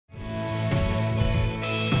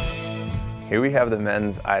Here we have the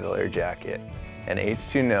men's idler jacket, an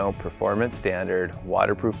H2No Performance Standard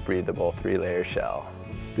waterproof breathable 3-layer shell.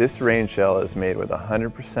 This rain shell is made with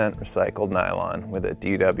 100% recycled nylon with a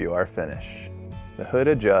DWR finish. The hood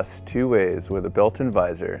adjusts 2 ways with a built-in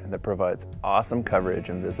visor that provides awesome coverage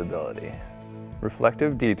and visibility.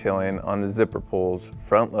 Reflective detailing on the zipper pulls,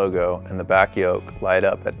 front logo, and the back yoke light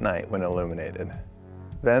up at night when illuminated.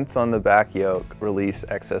 Vents on the back yoke release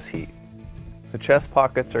excess heat. The chest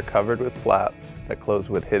pockets are covered with flaps that close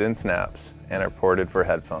with hidden snaps and are ported for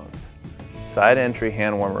headphones. Side entry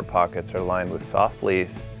hand warmer pockets are lined with soft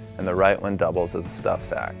fleece, and the right one doubles as a stuff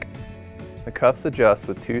sack. The cuffs adjust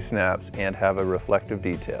with 2 snaps and have a reflective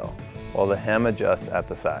detail, while the hem adjusts at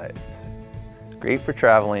the sides. Great for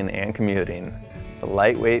traveling and commuting, the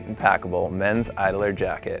lightweight and packable men's idler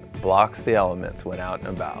jacket blocks the elements when out and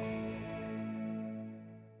about.